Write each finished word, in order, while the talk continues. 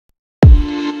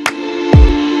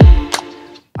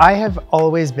I have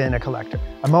always been a collector.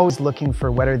 I'm always looking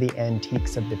for what are the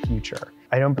antiques of the future.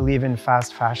 I don't believe in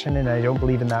fast fashion, and I don't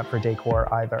believe in that for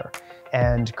decor either.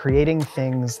 And creating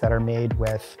things that are made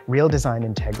with real design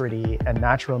integrity and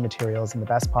natural materials and the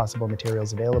best possible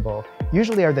materials available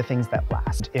usually are the things that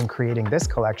last. In creating this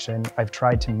collection, I've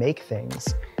tried to make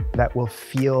things that will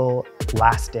feel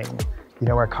lasting. You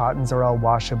know, our cottons are all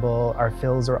washable, our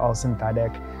fills are all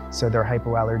synthetic, so they're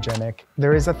hypoallergenic.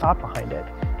 There is a thought behind it.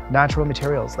 Natural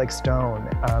materials like stone,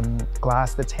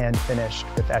 glass that's hand finished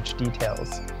with etched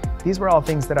details. These were all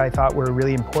things that I thought were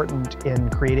really important in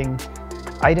creating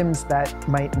items that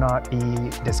might not be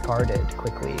discarded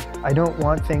quickly. I don't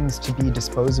want things to be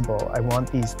disposable. I want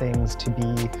these things to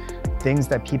be things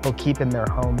that people keep in their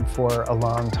home for a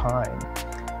long time.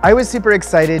 I was super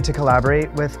excited to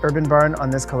collaborate with Urban Barn on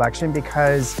this collection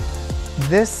because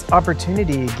this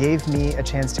opportunity gave me a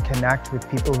chance to connect with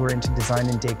people who are into design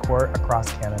and decor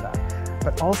across Canada.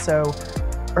 But also,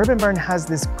 Urban Barn has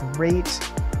this great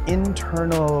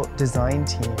internal design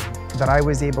team that I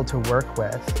was able to work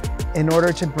with in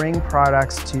order to bring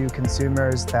products to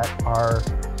consumers that are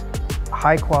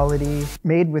high quality,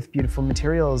 made with beautiful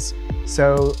materials.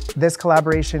 So this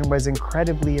collaboration was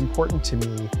incredibly important to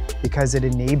me because it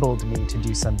enabled me to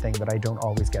do something that I don't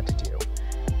always get to do.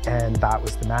 And that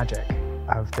was the magic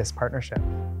of this partnership.